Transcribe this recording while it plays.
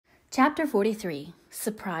Chapter 43,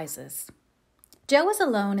 Surprises. Jo was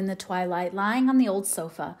alone in the twilight, lying on the old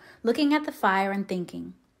sofa, looking at the fire and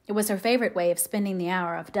thinking. It was her favorite way of spending the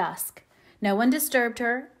hour of dusk. No one disturbed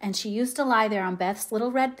her, and she used to lie there on Beth's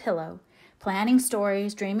little red pillow, planning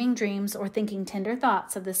stories, dreaming dreams, or thinking tender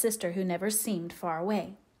thoughts of the sister who never seemed far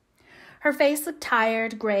away. Her face looked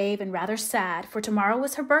tired, grave, and rather sad, for tomorrow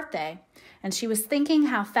was her birthday, and she was thinking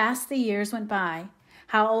how fast the years went by,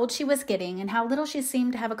 how old she was getting, and how little she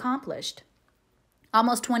seemed to have accomplished.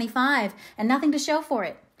 Almost 25, and nothing to show for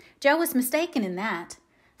it. Jo was mistaken in that.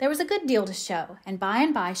 There was a good deal to show, and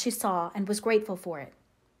by she saw and was grateful for it.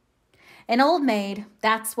 An old maid,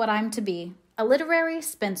 that's what I'm to be. A literary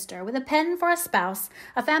spinster, with a pen for a spouse,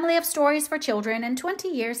 a family of stories for children, and 20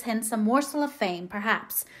 years hence a morsel of fame,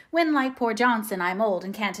 perhaps, when, like poor Johnson, I'm old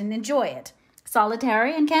and can't enjoy it.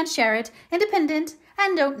 Solitary and can't share it, independent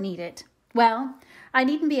and don't need it. Well, I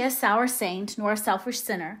needn't be a sour saint nor a selfish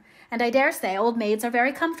sinner, and I dare say old maids are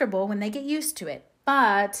very comfortable when they get used to it,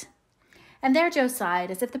 but— And there Jo sighed,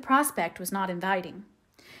 as if the prospect was not inviting.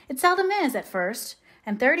 It seldom is at first,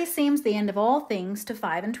 and 30 seems the end of all things to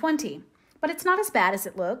 5 and 20. But it's not as bad as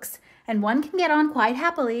it looks, and one can get on quite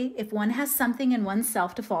happily if one has something in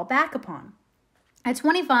oneself to fall back upon. At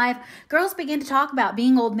 25, girls begin to talk about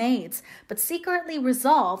being old maids, but secretly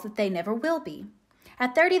resolve that they never will be.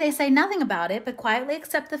 At 30, they say nothing about it, but quietly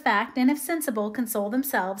accept the fact, and if sensible, console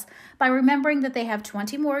themselves by remembering that they have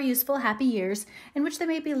 20 more useful, happy years in which they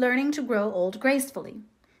may be learning to grow old gracefully.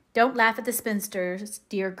 Don't laugh at the spinsters,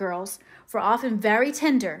 dear girls, for often very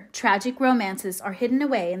tender, tragic romances are hidden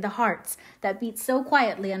away in the hearts that beat so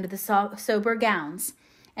quietly under the sober gowns,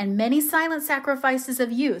 and many silent sacrifices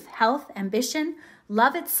of youth, health, ambition,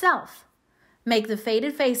 love itself, make the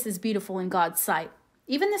faded faces beautiful in God's sight.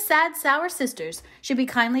 Even the sad, sour sisters should be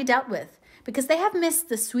kindly dealt with, because they have missed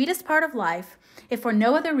the sweetest part of life, if for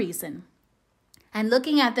no other reason. And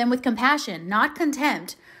looking at them with compassion, not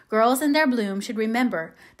contempt, girls in their bloom should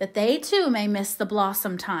remember that they too may miss the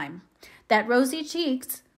blossom time, that rosy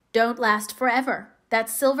cheeks don't last forever, that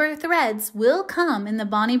silver threads will come in the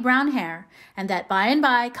bonny brown hair, and that by and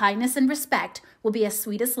by kindness and respect will be as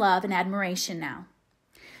sweet as love and admiration now.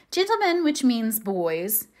 Gentlemen, which means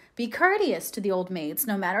boys, be courteous to the old maids,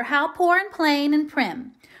 no matter how poor and plain and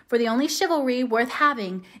prim, for the only chivalry worth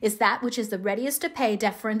having is that which is the readiest to pay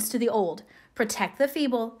deference to the old, protect the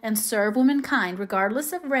feeble, and serve womankind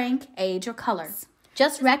regardless of rank, age, or color.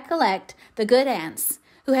 Just recollect the good aunts,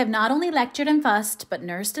 who have not only lectured and fussed, but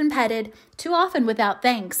nursed and petted, too often without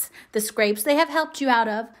thanks, the scrapes they have helped you out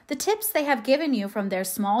of, the tips they have given you from their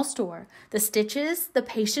small store, the stitches the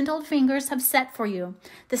patient old fingers have set for you,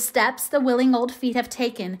 the steps the willing old feet have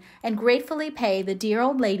taken, and gratefully pay the dear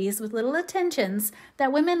old ladies with little attentions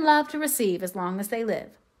that women love to receive as long as they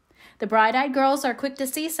live. The bright-eyed girls are quick to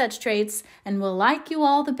see such traits and will like you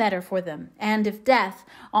all the better for them. And if death,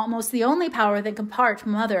 almost the only power that can part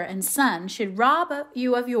mother and son, should rob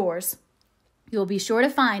you of yours, you will be sure to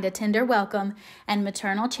find a tender welcome and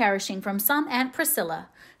maternal cherishing from some Aunt Priscilla,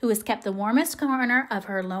 who has kept the warmest corner of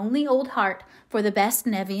her lonely old heart for the best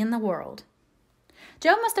nevy in the world.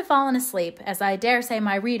 Jo must have fallen asleep, as I dare say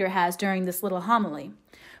my reader has during this little homily.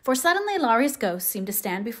 For suddenly Laurie's ghost seemed to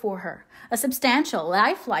stand before her, a substantial,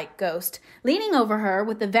 lifelike ghost, leaning over her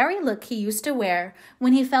with the very look he used to wear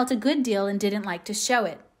when he felt a good deal and didn't like to show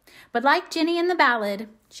it. But like Jenny in the ballad,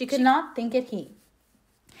 she could not think it he,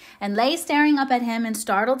 and lay staring up at him in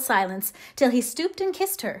startled silence till he stooped and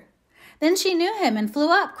kissed her. Then she knew him and flew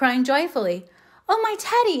up, crying joyfully, "Oh, my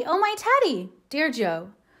Teddy! Oh, my Teddy! Dear Jo,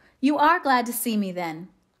 you are glad to see me then."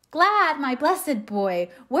 "Glad, my blessed boy!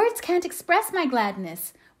 Words can't express my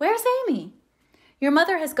gladness. Where's Amy?" "Your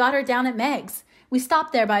mother has got her down at Meg's. We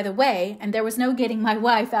stopped there by the way, and there was no getting my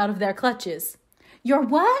wife out of their clutches." "Your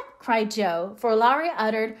what?" cried Jo, for Laurie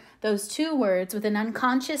uttered those 2 words with an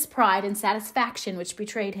unconscious pride and satisfaction which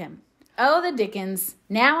betrayed him. "Oh, the dickens!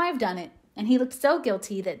 Now I've done it." And he looked so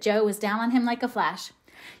guilty that Jo was down on him like a flash.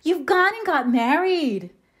 "You've gone and got married!"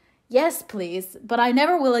 "Yes, please, but I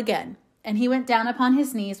never will again." And he went down upon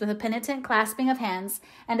his knees with a penitent clasping of hands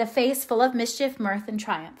and a face full of mischief, mirth, and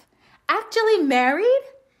triumph. "Actually married?"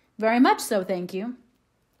 "Very much so, thank you."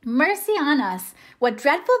 "Mercy on us! What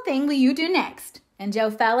dreadful thing will you do next?" And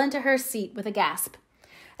Jo fell into her seat with a gasp.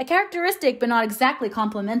 "A characteristic but not exactly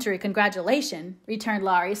complimentary congratulation," returned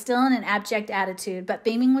Laurie, still in an abject attitude, but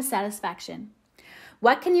beaming with satisfaction.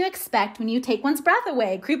 "What can you expect when you take one's breath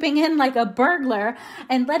away, creeping in like a burglar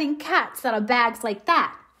and letting cats out of bags like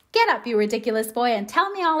that? Get up, you ridiculous boy, and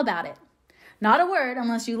tell me all about it." "Not a word,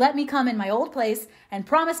 unless you let me come in my old place and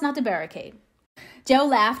promise not to barricade." Joe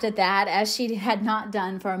laughed at that, as she had not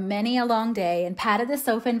done for many a long day, and patted the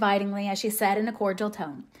sofa invitingly as she said in a cordial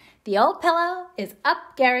tone, "The old pillow is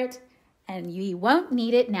up, Garrett, and you won't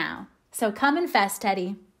need it now. So come and fess,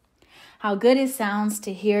 Teddy." "How good it sounds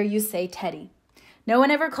to hear you say Teddy. No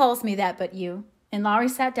one ever calls me that but you." And Laurie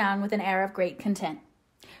sat down with an air of great content.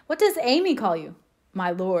 "What does Amy call you?"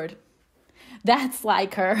 "My lord." "That's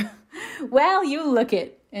like her." "Well, you look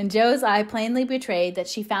it." And Joe's eye plainly betrayed that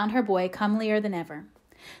she found her boy comelier than ever.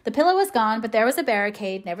 The pillow was gone, but there was a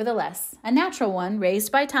barricade, nevertheless, a natural one,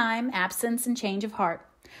 raised by time, absence, and change of heart.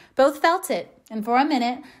 Both felt it, and for a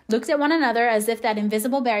minute looked at one another as if that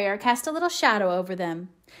invisible barrier cast a little shadow over them.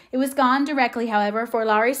 It was gone directly, however, for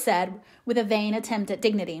Laurie said, with a vain attempt at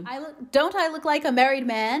dignity, "Don't I look like a married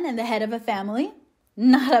man and the head of a family?"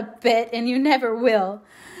 "Not a bit, and you never will.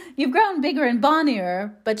 You've grown bigger and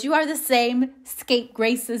bonnier, but you are the same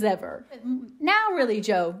scapegrace as ever." "Now, really,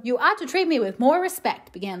 Joe, you ought to treat me with more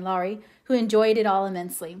respect," began Laurie, who enjoyed it all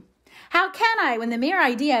immensely. "How can I, when the mere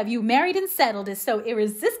idea of you married and settled is so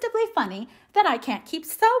irresistibly funny that I can't keep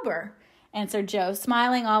sober?" answered Joe,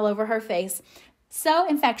 smiling all over her face so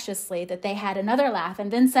infectiously that they had another laugh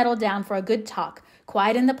and then settled down for a good talk,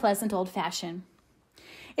 quite in the pleasant old fashion.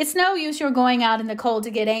 "It's no use your going out in the cold to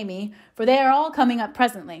get Amy, for they are all coming up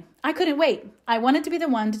presently. I couldn't wait. I wanted to be the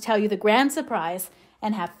one to tell you the grand surprise,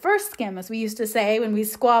 and have first skim, as we used to say when we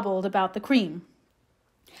squabbled about the cream."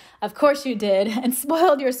 "Of course you did, and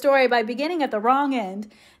spoiled your story by beginning at the wrong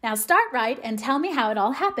end. Now start right and tell me how it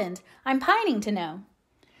all happened. I'm pining to know."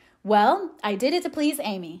 "Well, I did it to please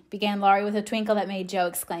Amy," began Laurie with a twinkle that made Joe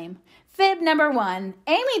exclaim. "Fib number one.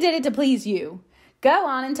 Amy did it to please you. Go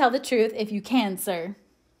on and tell the truth if you can, sir."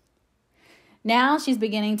 "Now she's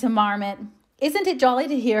beginning to marmot. Isn't it jolly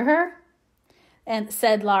to hear her?" and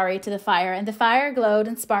said Laurie to the fire, and the fire glowed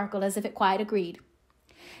and sparkled as if it quite agreed.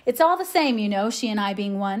 "It's all the same, you know, she and I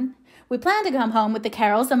being one. We planned to come home with the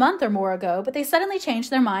Carrolls a month or more ago, but they suddenly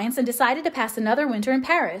changed their minds and decided to pass another winter in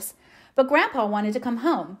Paris. But Grandpa wanted to come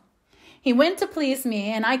home. He went to please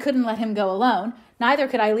me, and I couldn't let him go alone. Neither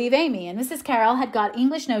could I leave Amy, and Mrs. Carroll had got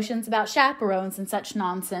English notions about chaperones and such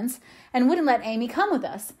nonsense, and wouldn't let Amy come with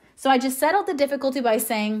us. So I just settled the difficulty by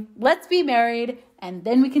saying, 'Let's be married, and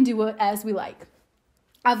then we can do it as we like.'"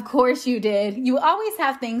 "Of course you did. You always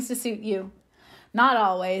have things to suit you." "Not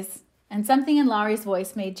always." And something in Laurie's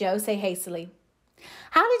voice made Joe say hastily,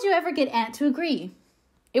 "How did you ever get Aunt to agree?"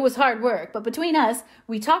 "It was hard work, but between us,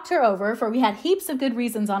 we talked her over, for we had heaps of good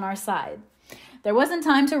reasons on our side. There wasn't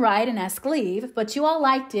time to write and ask leave, but you all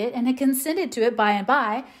liked it and had consented to it by and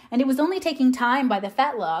by, and it was only taking time by the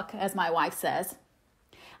fetlock, as my wife says."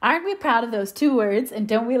 "Aren't we proud of those 2 words, and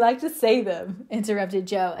don't we like to say them?" interrupted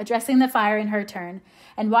Joe, addressing the fire in her turn,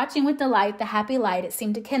 and watching with delight the happy light it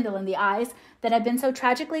seemed to kindle in the eyes that had been so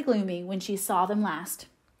tragically gloomy when she saw them last.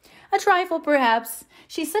 "A trifle, perhaps.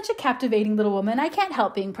 She's such a captivating little woman, I can't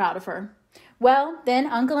help being proud of her. Well, then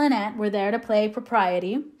Uncle and Aunt were there to play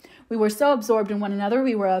propriety. We were so absorbed in one another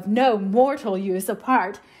we were of no mortal use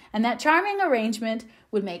apart, and that charming arrangement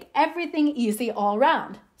would make everything easy all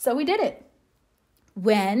round. So we did it."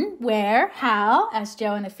 "When? Where? How?" asked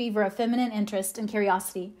Joe in a fever of feminine interest and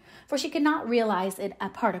curiosity, for she could not realize it a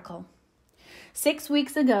particle. 6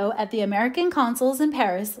 weeks ago at the American Consul's in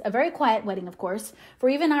Paris, a very quiet wedding, of course, for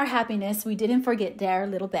even our happiness we didn't forget dear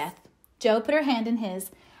little Beth." Joe put her hand in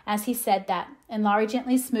his as he said that, and Laurie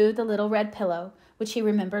gently smoothed the little red pillow, which he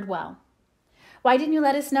remembered well. "Why didn't you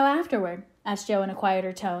let us know afterward?" asked Joe in a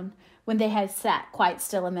quieter tone, when they had sat quite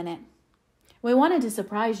still a minute. "We wanted to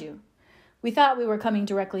surprise you. We thought we were coming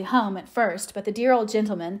directly home at first, but the dear old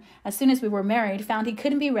gentleman, as soon as we were married, found he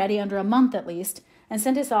couldn't be ready under a month at least, and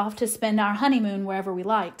sent us off to spend our honeymoon wherever we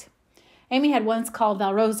liked. Amy had once called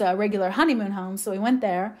Valrosa a regular honeymoon home, so we went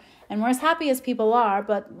there, and were as happy as people are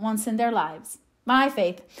but once in their lives. My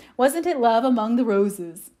faith, wasn't it love among the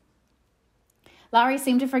roses?" Laurie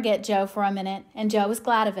seemed to forget Joe for a minute, and Joe was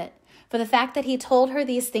glad of it, for the fact that he told her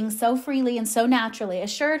these things so freely and so naturally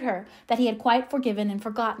assured her that he had quite forgiven and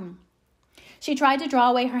forgotten. She tried to draw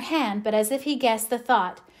away her hand, but as if he guessed the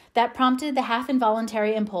thought that prompted the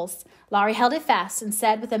half-involuntary impulse, Laurie held it fast and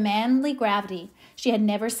said with a manly gravity she had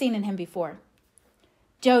never seen in him before,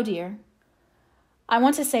 "Joe, dear, I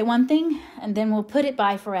want to say one thing, and then we'll put it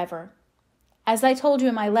by forever. As I told you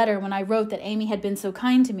in my letter when I wrote that Amy had been so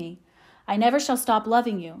kind to me, I never shall stop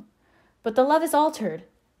loving you. But the love is altered,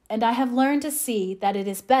 and I have learned to see that it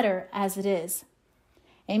is better as it is.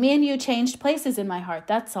 Amy and you changed places in my heart,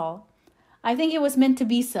 that's all. I think it was meant to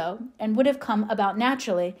be so, and would have come about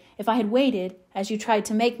naturally if I had waited as you tried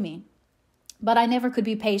to make me. But I never could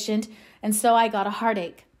be patient, and so I got a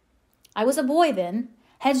heartache. I was a boy then,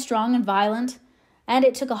 headstrong and violent, and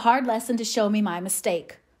it took a hard lesson to show me my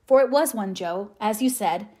mistake. For it was one, Joe, as you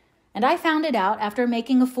said, and I found it out after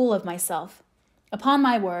making a fool of myself. Upon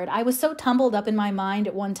my word, I was so tumbled up in my mind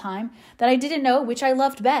at one time that I didn't know which I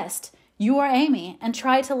loved best, you or Amy, and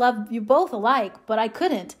tried to love you both alike, but I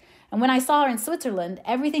couldn't. And when I saw her in Switzerland,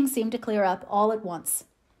 everything seemed to clear up all at once.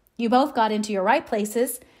 You both got into your right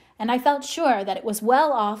places, and I felt sure that it was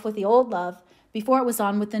well off with the old love before it was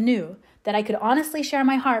on with the new, that I could honestly share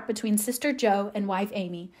my heart between Sister Joe and wife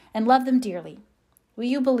Amy, and love them dearly. Will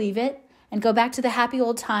you believe it, and go back to the happy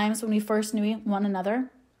old times when we first knew one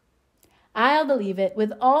another? I'll believe it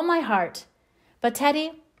with all my heart. But,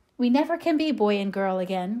 Teddy, we never can be boy and girl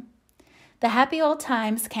again. The happy old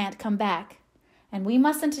times can't come back, and we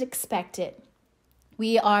mustn't expect it.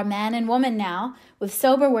 We are man and woman now, with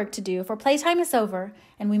sober work to do, for playtime is over,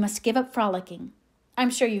 and we must give up frolicking. I'm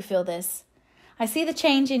sure you feel this. I see the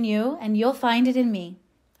change in you, and you'll find it in me.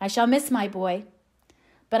 I shall miss my boy,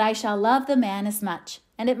 but I shall love the man as much,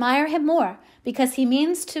 and admire him more, because he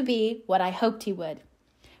means to be what I hoped he would.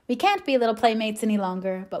 We can't be little playmates any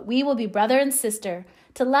longer, but we will be brother and sister,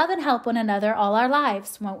 to love and help one another all our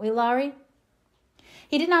lives, won't we, Laurie?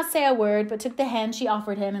 He did not say a word, but took the hand she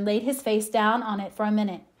offered him and laid his face down on it for a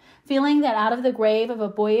minute, feeling that out of the grave of a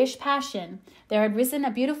boyish passion there had risen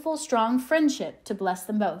a beautiful, strong friendship to bless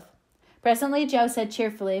them both. Presently Joe said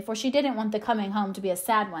cheerfully, for she didn't want the coming home to be a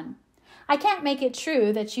sad one, I can't make it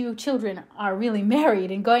true that you children are really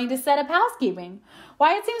married and going to set up housekeeping.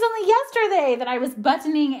 Why, it seems only yesterday that I was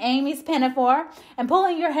buttoning Amy's pinafore and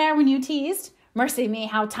pulling your hair when you teased. Mercy me,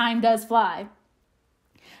 how time does fly.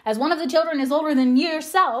 As one of the children is older than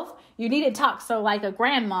yourself, you needn't talk so like a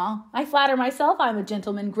grandma. I flatter myself I'm a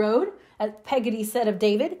gentleman growed, as Peggotty said of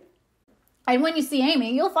David. And when you see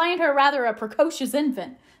Amy, you'll find her rather a precocious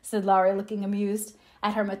infant, said Laurie, looking amused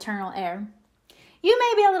at her maternal air. You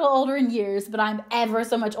may be a little older in years, but I'm ever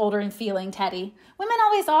so much older in feeling, Teddy. Women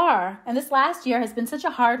always are, and this last year has been such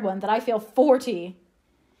a hard one that I feel 40.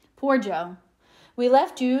 Poor Joe. We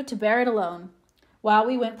left you to bear it alone, while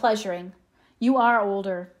we went pleasuring. You are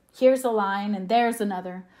older. Here's a line, and there's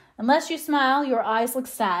another. Unless you smile, your eyes look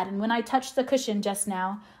sad, and when I touched the cushion just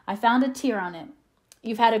now, I found a tear on it.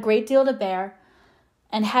 You've had a great deal to bear,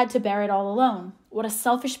 and had to bear it all alone. What a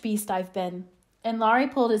selfish beast I've been. And Laurie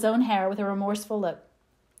pulled his own hair with a remorseful look.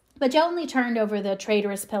 But Joe only turned over the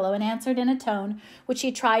traitorous pillow and answered in a tone which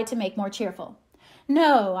he tried to make more cheerful.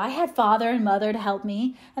 No, I had father and mother to help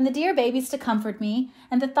me, and the dear babies to comfort me,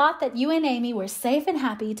 and the thought that you and Amy were safe and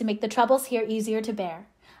happy to make the troubles here easier to bear.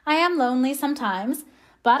 I am lonely sometimes,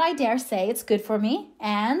 but I dare say it's good for me,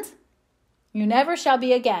 and— You never shall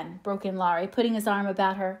be again, broke in Laurie, putting his arm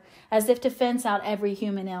about her, as if to fence out every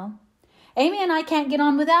human ill. Amy and I can't get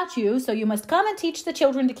on without you, so you must come and teach the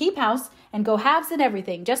children to keep house and go halves in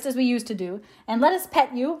everything, just as we used to do, and let us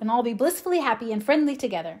pet you and all be blissfully happy and friendly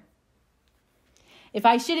together. If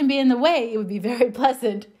I shouldn't be in the way, it would be very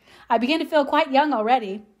pleasant. I begin to feel quite young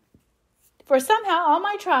already, for somehow all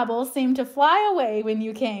my troubles seemed to fly away when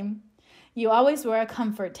you came. You always were a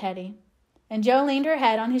comfort, Teddy. And Joe leaned her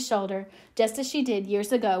head on his shoulder, just as she did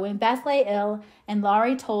years ago when Beth lay ill and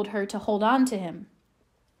Laurie told her to hold on to him.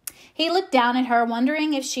 He looked down at her,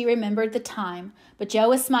 wondering if she remembered the time, but Jo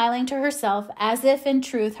was smiling to herself as if, in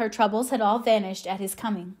truth, her troubles had all vanished at his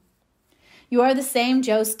coming. You are the same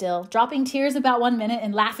Jo still, dropping tears about one minute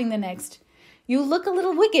and laughing the next. You look a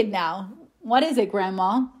little wicked now. What is it,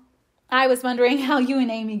 Grandma? I was wondering how you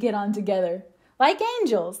and Amy get on together. Like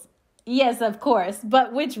angels. Yes, of course,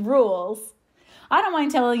 but which rules? I don't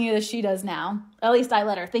mind telling you that she does now. At least I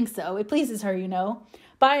let her think so. It pleases her, you know.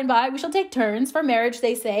 By and by, we shall take turns, for marriage,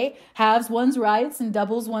 they say, halves one's rights and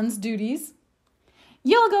doubles one's duties.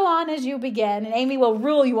 You'll go on as you begin, and Amy will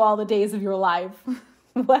rule you all the days of your life.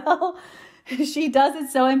 Well, she does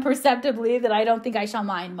it so imperceptibly that I don't think I shall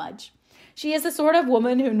mind much. She is the sort of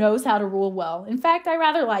woman who knows how to rule well. In fact, I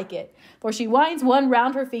rather like it, for she winds one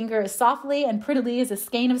round her finger as softly and prettily as a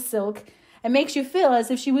skein of silk, and makes you feel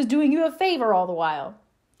as if she was doing you a favor all the while.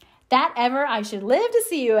 That ever I should live to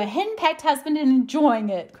see you a hen-pecked husband and enjoying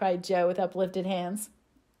it, cried Jo with uplifted hands.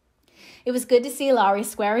 It was good to see Laurie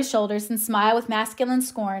square his shoulders and smile with masculine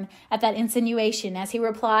scorn at that insinuation as he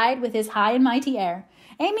replied with his high and mighty air,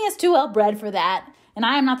 Amy is too well bred for that, and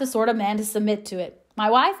I am not the sort of man to submit to it. My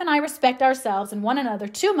wife and I respect ourselves and one another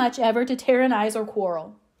too much ever to tyrannize or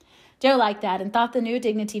quarrel. Jo liked that and thought the new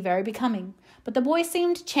dignity very becoming, but the boy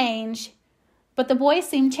seemed changing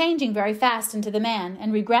very fast into the man,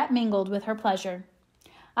 and regret mingled with her pleasure.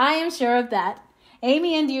 I am sure of that.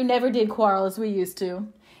 Amy and you never did quarrel as we used to.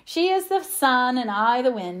 She is the sun and I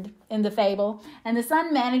the wind, in the fable, and the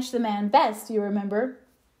sun managed the man best, you remember.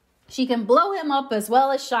 She can blow him up as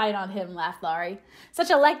well as shine on him, laughed Laurie. Such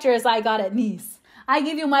a lecture as I got at Nice. I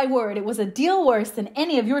give you my word, it was a deal worse than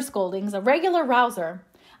any of your scoldings, a regular rouser.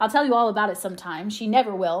 I'll tell you all about it sometime. She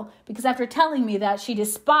never will, because after telling me that she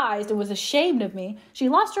despised and was ashamed of me, she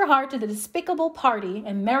lost her heart to the despicable party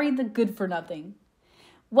and married the good-for-nothing.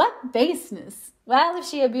 What baseness! Well, if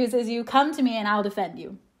she abuses you, come to me and I'll defend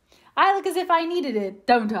you. I look as if I needed it,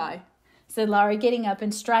 don't I? Said Laurie, getting up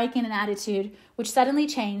and striking an attitude which suddenly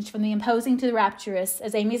changed from the imposing to the rapturous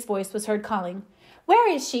as Amy's voice was heard calling, Where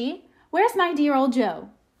is she? Where's my dear old Joe?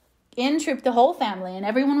 In trooped the whole family, and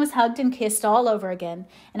everyone was hugged and kissed all over again,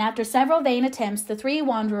 and after several vain attempts, the three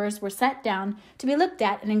wanderers were set down to be looked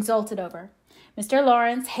at and exulted over. Mr.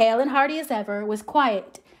 Lawrence, hale and hearty as ever, was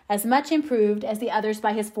quiet, as much improved as the others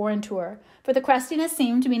by his foreign tour, for the crustiness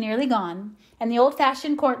seemed to be nearly gone, and the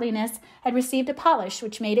old-fashioned courtliness had received a polish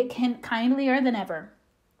which made it kindlier than ever.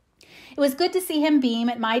 It was good to see him beam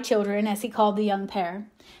at my children, as he called the young pair.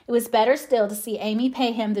 It was better still to see Amy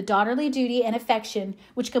pay him the daughterly duty and affection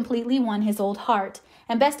which completely won his old heart,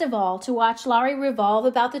 and best of all, to watch Laurie revolve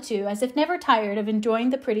about the two as if never tired of enjoying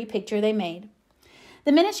the pretty picture they made.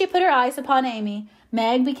 The minute she put her eyes upon Amy,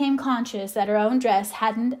 Meg became conscious that her own dress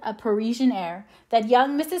hadn't a Parisian air, that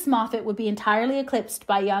young Mrs. Moffat would be entirely eclipsed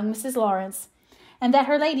by young Mrs. Lawrence, and that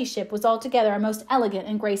her ladyship was altogether a most elegant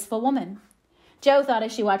and graceful woman. Jo thought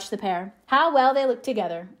as she watched the pair, how well they looked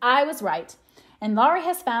together. I was right. And Laurie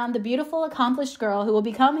has found the beautiful, accomplished girl who will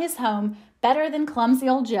become his home better than clumsy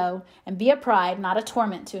old Joe, and be a pride, not a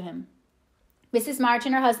torment to him. Mrs. March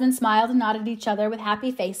and her husband smiled and nodded at each other with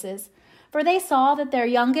happy faces, for they saw that their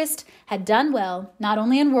youngest had done well, not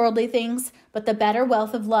only in worldly things, but the better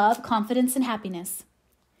wealth of love, confidence, and happiness.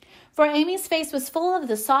 For Amy's face was full of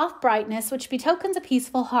the soft brightness which betokens a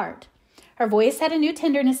peaceful heart. Her voice had a new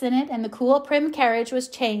tenderness in it, and the cool, prim carriage was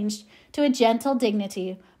changed to a gentle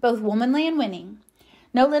dignity, both womanly and winning.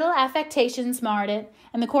 No little affectations marred it,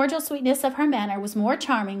 and the cordial sweetness of her manner was more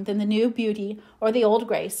charming than the new beauty or the old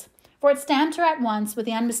grace, for it stamped her at once with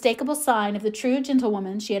the unmistakable sign of the true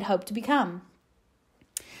gentlewoman she had hoped to become.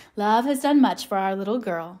 Love has done much for our little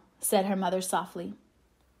girl, said her mother softly.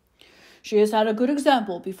 She has had a good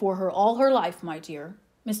example before her all her life, my dear,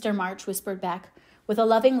 Mr. March whispered back, with a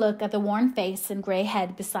loving look at the worn face and gray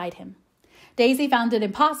head beside him. Daisy found it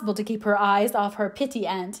impossible to keep her eyes off her pitty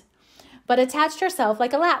aunt, but attached herself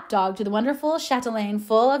like a lapdog to the wonderful chatelaine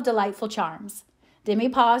full of delightful charms. Demi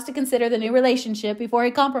paused to consider the new relationship before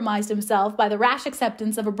he compromised himself by the rash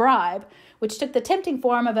acceptance of a bribe, which took the tempting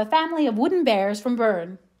form of a family of wooden bears from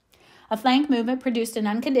Berne. A flank movement produced an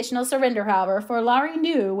unconditional surrender, however, for Laurie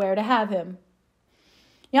knew where to have him.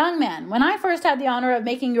 Young man, when I first had the honor of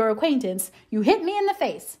making your acquaintance, you hit me in the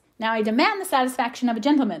face. Now I demand the satisfaction of a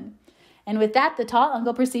gentleman. And with that, the tall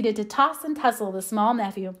uncle proceeded to toss and tussle the small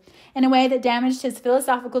nephew in a way that damaged his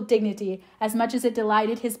philosophical dignity as much as it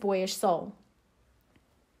delighted his boyish soul.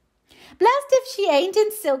 Blessed if she ain't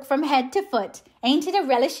in silk from head to foot. Ain't it a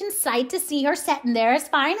relishin' sight to see her settin' there as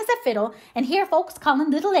fine as a fiddle and hear folks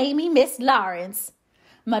callin' little Amy Miss Lawrence?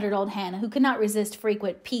 Muttered old Hannah, who could not resist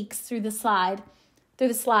frequent peeks through the slide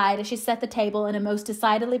as she set the table in a most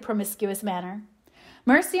decidedly promiscuous manner.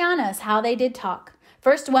 Mercy on us, how they did talk.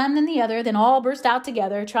 First one, then the other, then all burst out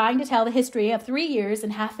together, trying to tell the history of 3 years in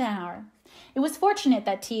half an hour. It was fortunate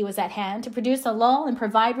that tea was at hand to produce a lull and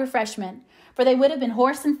provide refreshment, for they would have been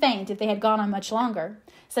hoarse and faint if they had gone on much longer.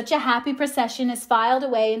 Such a happy procession as filed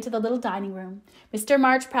away into the little dining room. Mr.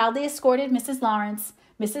 March proudly escorted Mrs. Lawrence.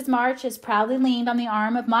 Mrs. March as proudly leaned on the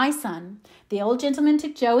arm of my son. The old gentleman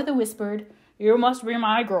took Jo with a whispered, "You must be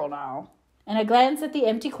my girl now," and a glance at the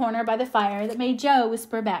empty corner by the fire that made Jo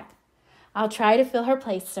whisper back, "I'll try to fill her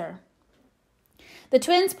place, sir." The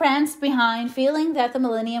twins pranced behind, feeling that the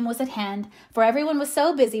millennium was at hand, for everyone was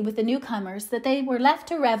so busy with the newcomers that they were left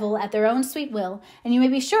to revel at their own sweet will, and you may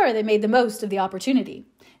be sure they made the most of the opportunity.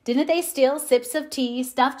 Didn't they steal sips of tea,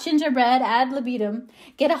 stuffed gingerbread ad libitum,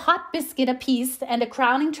 get a hot biscuit apiece, and a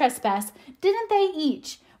crowning trespass? Didn't they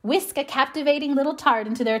each whisk a captivating little tart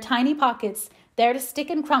into their tiny pockets, there to stick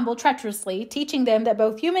and crumble treacherously, teaching them that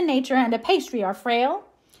both human nature and a pastry are frail?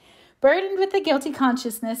 Burdened with the guilty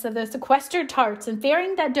consciousness of the sequestered tarts and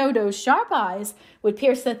fearing that Dodo's sharp eyes would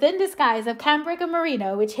pierce the thin disguise of cambric and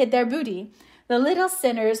merino which hid their booty, the little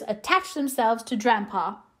sinners attached themselves to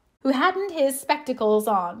Drampa, who hadn't his spectacles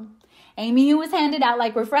on. Amy, who was handed out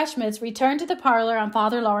like refreshments, returned to the parlor on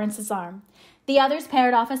Father Lawrence's arm. The others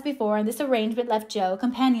paired off as before, and this arrangement left Jo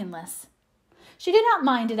companionless. She did not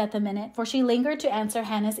mind it at the minute, for she lingered to answer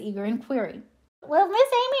Hannah's eager inquiry. "Will Miss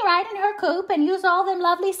Amy ride in her coupe and use all them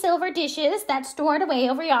lovely silver dishes that's stored away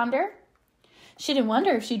over yonder?" Shouldn't wonder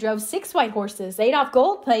if she drove 6 white horses, ate off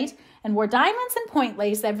gold plate, and wore diamonds and point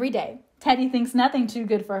lace every day. Teddy thinks nothing too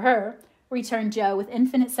good for her, returned Joe with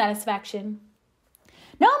infinite satisfaction.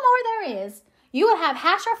 No more there is. You will have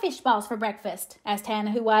hash or fish balls for breakfast, asked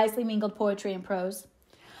Hannah, who wisely mingled poetry and prose.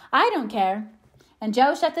 I don't care. And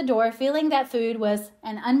Joe shut the door, feeling that food was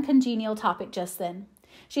an uncongenial topic just then.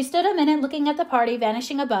 She stood a minute looking at the party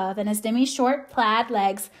vanishing above, and as Demi's short plaid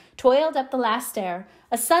legs toiled up the last stair,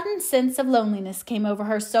 a sudden sense of loneliness came over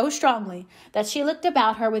her so strongly that she looked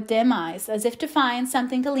about her with dim eyes, as if to find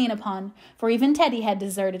something to lean upon, for even Teddy had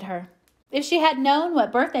deserted her. If she had known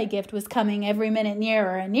what birthday gift was coming every minute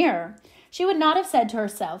nearer and nearer, she would not have said to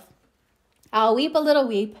herself, I'll weep a little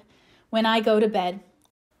weep when I go to bed.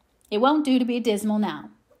 It won't do to be dismal now.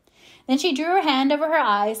 Then she drew her hand over her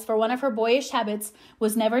eyes, for one of her boyish habits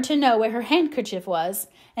was never to know where her handkerchief was,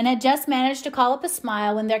 and had just managed to call up a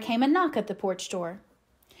smile when there came a knock at the porch door.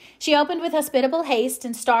 She opened with hospitable haste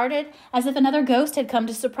and started as if another ghost had come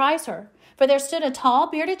to surprise her, for there stood a tall,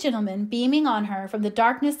 bearded gentleman beaming on her from the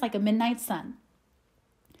darkness like a midnight sun.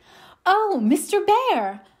 Oh, Mr.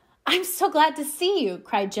 Bear! I'm so glad to see you,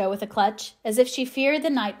 cried Joe with a clutch, as if she feared the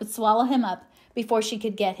night would swallow him up before she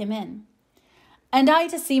could get him in. And I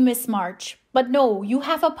to see Miss March. But no, you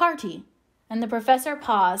have a party. And the professor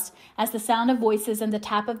paused as the sound of voices and the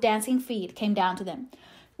tap of dancing feet came down to them.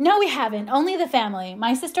 No, we haven't. Only the family.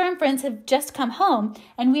 My sister and friends have just come home,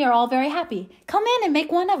 and we are all very happy. Come in and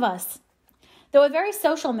make one of us. Though a very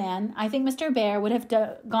social man, I think Mr. Bear would have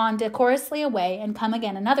gone decorously away and come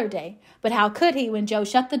again another day. But how could he when Joe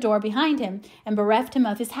shut the door behind him and bereft him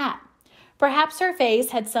of his hat? Perhaps her face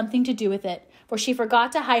had something to do with it, for she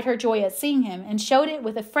forgot to hide her joy at seeing him, and showed it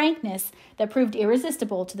with a frankness that proved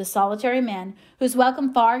irresistible to the solitary man whose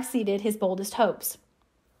welcome far exceeded his boldest hopes.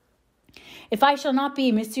 If I shall not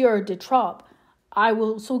be Monsieur de Trop, I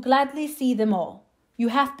will so gladly see them all. You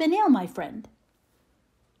have been ill, my friend.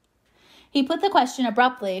 He put the question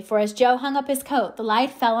abruptly, for as Joe hung up his coat, the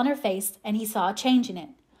light fell on her face, and he saw a change in it.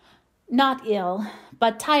 Not ill,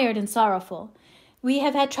 but tired and sorrowful. We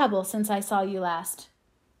have had trouble since I saw you last.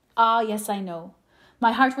 Ah, yes, I know.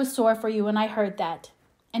 My heart was sore for you when I heard that.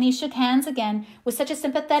 And he shook hands again with such a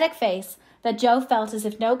sympathetic face that Joe felt as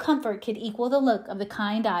if no comfort could equal the look of the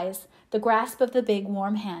kind eyes, the grasp of the big,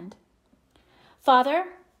 warm hand. Father,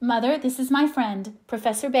 Mother, this is my friend,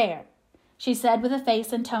 Professor Bear, she said with a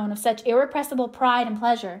face and tone of such irrepressible pride and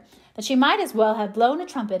pleasure that she might as well have blown a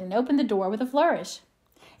trumpet and opened the door with a flourish.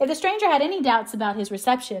 If the stranger had any doubts about his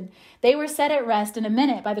reception, they were set at rest in a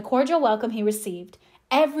minute by the cordial welcome he received.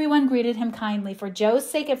 Everyone greeted him kindly for Joe's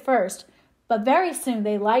sake at first, but very soon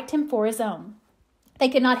they liked him for his own. They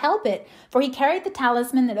could not help it, for he carried the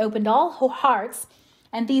talisman that opened all hearts,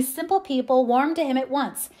 and these simple people warmed to him at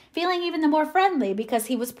once, feeling even the more friendly because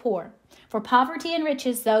he was poor. For poverty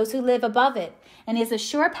enriches those who live above it, and is a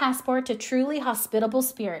sure passport to truly hospitable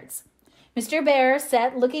spirits. Mr. Bear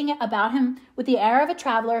sat looking about him with the air of a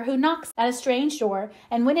traveler who knocks at a strange door,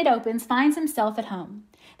 and when it opens, finds himself at home.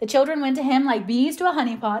 The children went to him like bees to a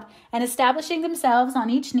honey pot, and establishing themselves on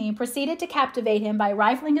each knee, proceeded to captivate him by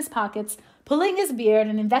rifling his pockets, pulling his beard,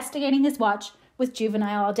 and investigating his watch with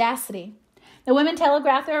juvenile audacity. The women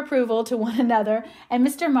telegraphed their approval to one another, and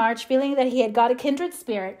Mr. March, feeling that he had got a kindred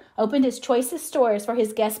spirit, opened his choicest stores for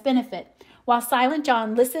his guest's benefit, while Silent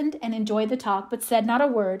John listened and enjoyed the talk, but said not a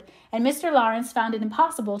word, and Mr. Lawrence found it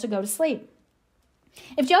impossible to go to sleep.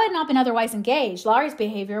 If Joe had not been otherwise engaged, Laurie's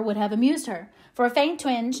behavior would have amused her, for a faint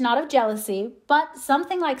twinge, not of jealousy, but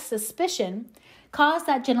something like suspicion, caused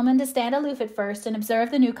that gentleman to stand aloof at first and observe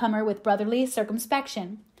the newcomer with brotherly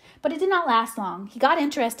circumspection. But it did not last long. He got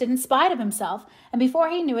interested in spite of himself, and before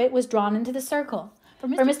he knew it was drawn into the circle. For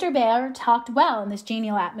Mr. Bear talked well in this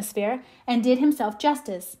genial atmosphere, and did himself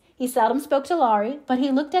justice. He seldom spoke to Laurie, but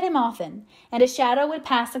he looked at him often, and a shadow would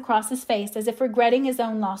pass across his face as if regretting his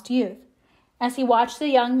own lost youth, as he watched the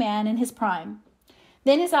young man in his prime.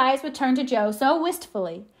 Then his eyes would turn to Joe so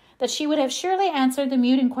wistfully that she would have surely answered the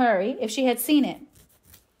mute inquiry if she had seen it.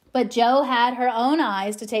 But Joe had her own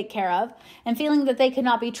eyes to take care of, and feeling that they could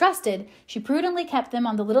not be trusted, she prudently kept them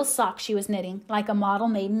on the little sock she was knitting, like a model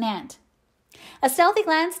maiden aunt. A stealthy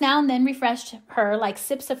glance now and then refreshed her like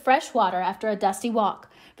sips of fresh water after a dusty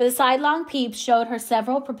walk, for the sidelong peeps showed her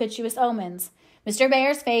several propitious omens. Mr.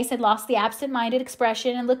 Bear's face had lost the absent-minded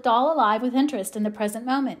expression and looked all alive with interest in the present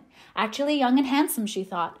moment. Actually young and handsome, she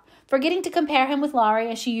thought, forgetting to compare him with Laurie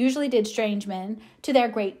as she usually did strange men, to their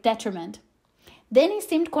great detriment. Then he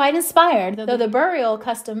seemed quite inspired, though the burial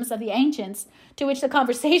customs of the ancients, to which the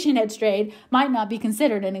conversation had strayed, might not be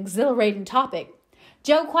considered an exhilarating topic.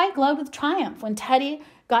 Joe quite glowed with triumph when Teddy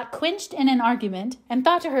got quenched in an argument, and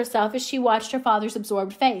thought to herself as she watched her father's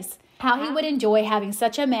absorbed face, how he would enjoy having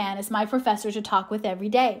such a man as my professor to talk with every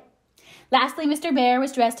day. Lastly, Mr. Bear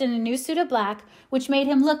was dressed in a new suit of black, which made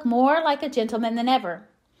him look more like a gentleman than ever.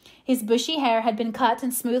 His bushy hair had been cut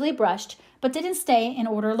and smoothly brushed, but didn't stay in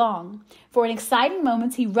order long. For in exciting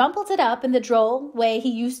moments he rumpled it up in the droll way he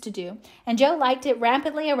used to do, and Jo liked it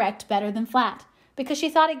rampantly erect better than flat, because she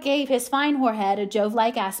thought it gave his fine forehead a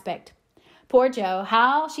Jove-like aspect. Poor Jo,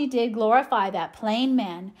 how she did glorify that plain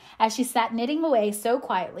man, as she sat knitting away so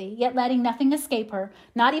quietly, yet letting nothing escape her,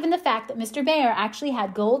 not even the fact that Mr. Bear actually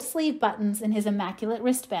had gold sleeve buttons in his immaculate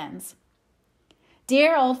wristbands.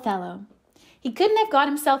 Dear old fellow! He couldn't have got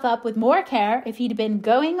himself up with more care if he'd been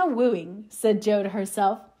going a-wooing, said Jo to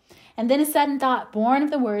herself. And then a sudden thought born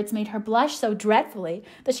of the words made her blush so dreadfully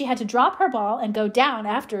that she had to drop her ball and go down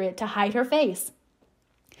after it to hide her face.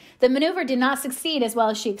 The maneuver did not succeed as well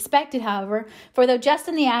as she expected, however, for though just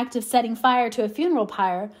in the act of setting fire to a funeral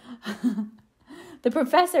pyre, the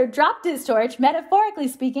professor dropped his torch, metaphorically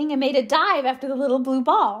speaking, and made a dive after the little blue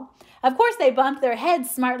ball. Of course, they bumped their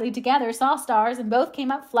heads smartly together, saw stars, and both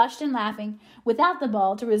came up flushed and laughing, without the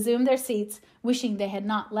ball, to resume their seats, wishing they had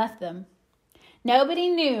not left them. Nobody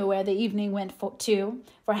knew where the evening went to,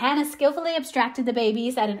 for Hannah skillfully abstracted the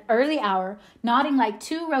babies at an early hour, nodding like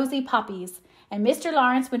two rosy poppies, and Mr.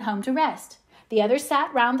 Lawrence went home to rest. The others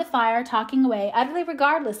sat round the fire, talking away, utterly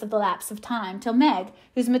regardless of the lapse of time, till Meg,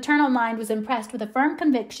 whose maternal mind was impressed with a firm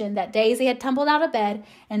conviction that Daisy had tumbled out of bed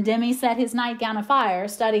and Demi set his nightgown afire,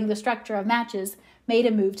 studying the structure of matches, made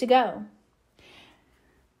a move to go.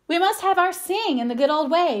 "We must have our sing in the good old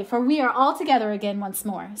way, for we are all together again once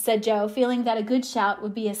more," said Jo, feeling that a good shout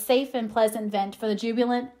would be a safe and pleasant vent for the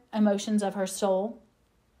jubilant emotions of her soul.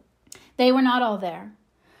 They were not all there.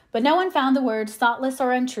 But no one found the words thoughtless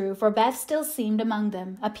or untrue, for Beth still seemed among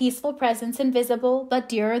them, a peaceful presence, invisible, but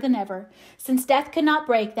dearer than ever, since death could not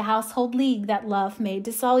break the household league that love made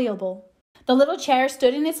dissoluble. The little chair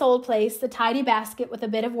stood in its old place, the tidy basket with a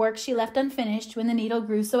bit of work she left unfinished when the needle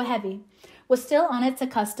grew so heavy, was still on its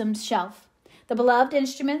accustomed shelf. The beloved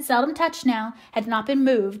instrument, seldom touched now, had not been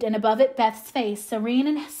moved, and above it Beth's face, serene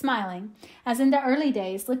and smiling, as in the early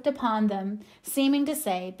days, looked upon them, seeming to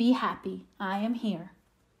say, "Be happy, I am here."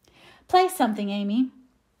 "Play something, Amy.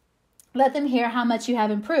 Let them hear how much you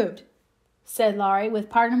have improved," said Laurie, with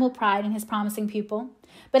pardonable pride in his promising pupil.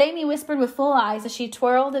 But Amy whispered with full eyes as she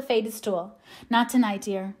twirled the faded stool, "Not tonight,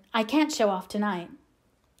 dear. I can't show off tonight."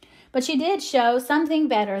 But she did show something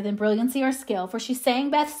better than brilliancy or skill, for she sang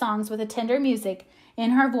Beth's songs with a tender music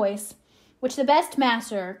in her voice, which the best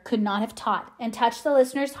master could not have taught, and touched the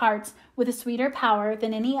listeners' hearts with a sweeter power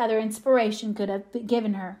than any other inspiration could have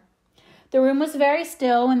given her. The room was very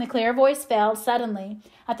still when the clear voice failed suddenly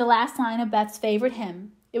at the last line of Beth's favorite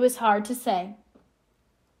hymn. It was hard to say,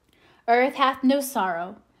 "Earth hath no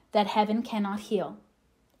sorrow that heaven cannot heal."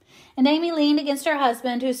 And Amy leaned against her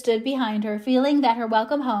husband, who stood behind her, feeling that her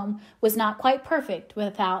welcome home was not quite perfect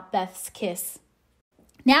without Beth's kiss.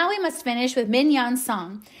 "Now we must finish with Mignon's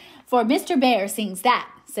song, for Mr. Bear sings that,"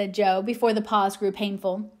 said Jo, before the pause grew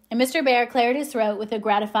painful. And Mr. Bear cleared his throat with a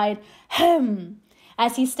gratified "hem,"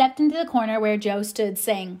 as he stepped into the corner where Jo stood,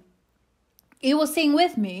 saying, "You will sing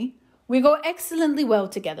with me? We go excellently well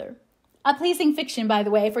together." A pleasing fiction, by the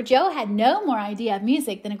way, for Jo had no more idea of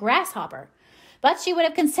music than a grasshopper. But she would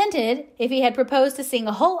have consented if he had proposed to sing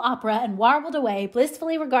a whole opera and warbled away,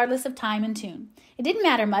 blissfully regardless of time and tune. It didn't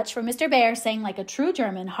matter much, for Mr. Bear sang like a true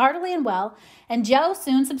German, heartily and well, and Jo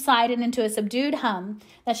soon subsided into a subdued hum,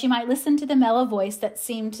 that she might listen to the mellow voice that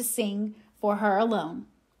seemed to sing for her alone.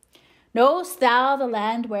 "Know'st thou the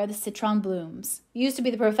land where the citron blooms?" Used to be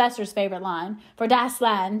the professor's favorite line, for das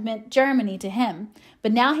Land meant Germany to him,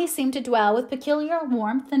 but now he seemed to dwell with peculiar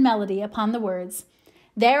warmth and melody upon the words,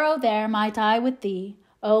 "There, oh there, might I with thee,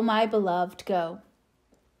 oh my beloved, go."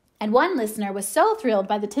 And one listener was so thrilled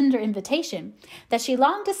by the tender invitation that she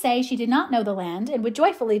longed to say she did not know the land and would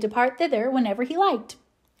joyfully depart thither whenever he liked.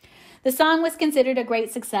 The song was considered a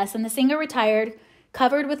great success, and the singer retired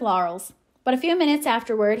covered with laurels. But a few minutes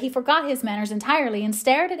afterward he forgot his manners entirely and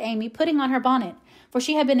stared at Amy putting on her bonnet, for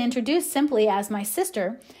she had been introduced simply as "my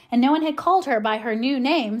sister," and no one had called her by her new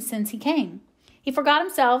name since he came. He forgot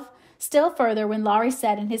himself still further when Laurie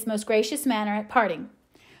said in his most gracious manner at parting,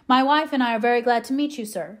 "My wife and I are very glad to meet you,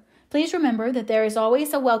 sir. Please remember that there is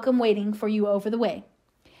always a welcome waiting for you over the way."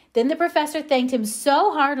 Then the professor thanked him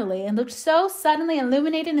so heartily and looked so suddenly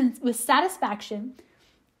illuminated with satisfaction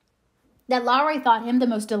that Laurie thought him the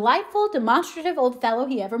most delightful, demonstrative old fellow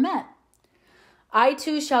he ever met. "I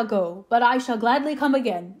too shall go, but I shall gladly come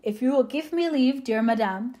again, if you will give me leave, dear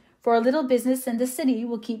madame, for a little business in the city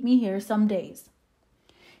will keep me here some days."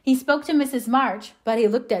 He spoke to Mrs. March, but he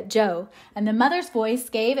looked at Joe, and the mother's voice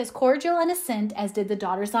gave as cordial an assent as did the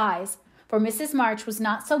daughter's eyes, for Mrs. March was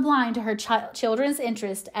not so blind to her children's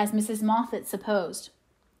interest as Mrs. Moffat supposed.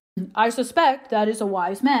 "I suspect that is a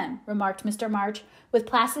wise man," remarked Mr. March, with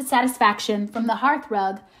placid satisfaction from the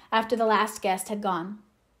hearth-rug after the last guest had gone.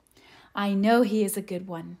 "I know he is a good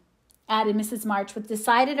one," added Mrs. March with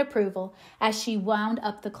decided approval as she wound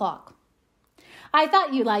up the clock. "I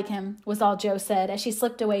thought you'd like him," was all Jo said as she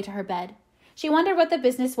slipped away to her bed. She wondered what the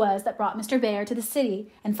business was that brought Mr. Bear to the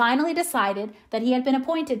city, and finally decided that he had been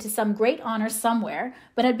appointed to some great honor somewhere,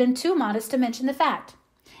 but had been too modest to mention the fact.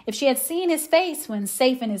 If she had seen his face when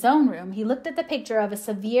safe in his own room, he looked at the picture of a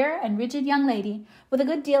severe and rigid young lady with a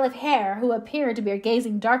good deal of hair who appeared to be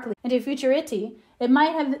gazing darkly into futurity, it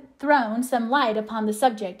might have thrown some light upon the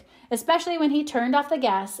subject, especially when he turned off the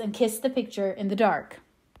gas and kissed the picture in the dark.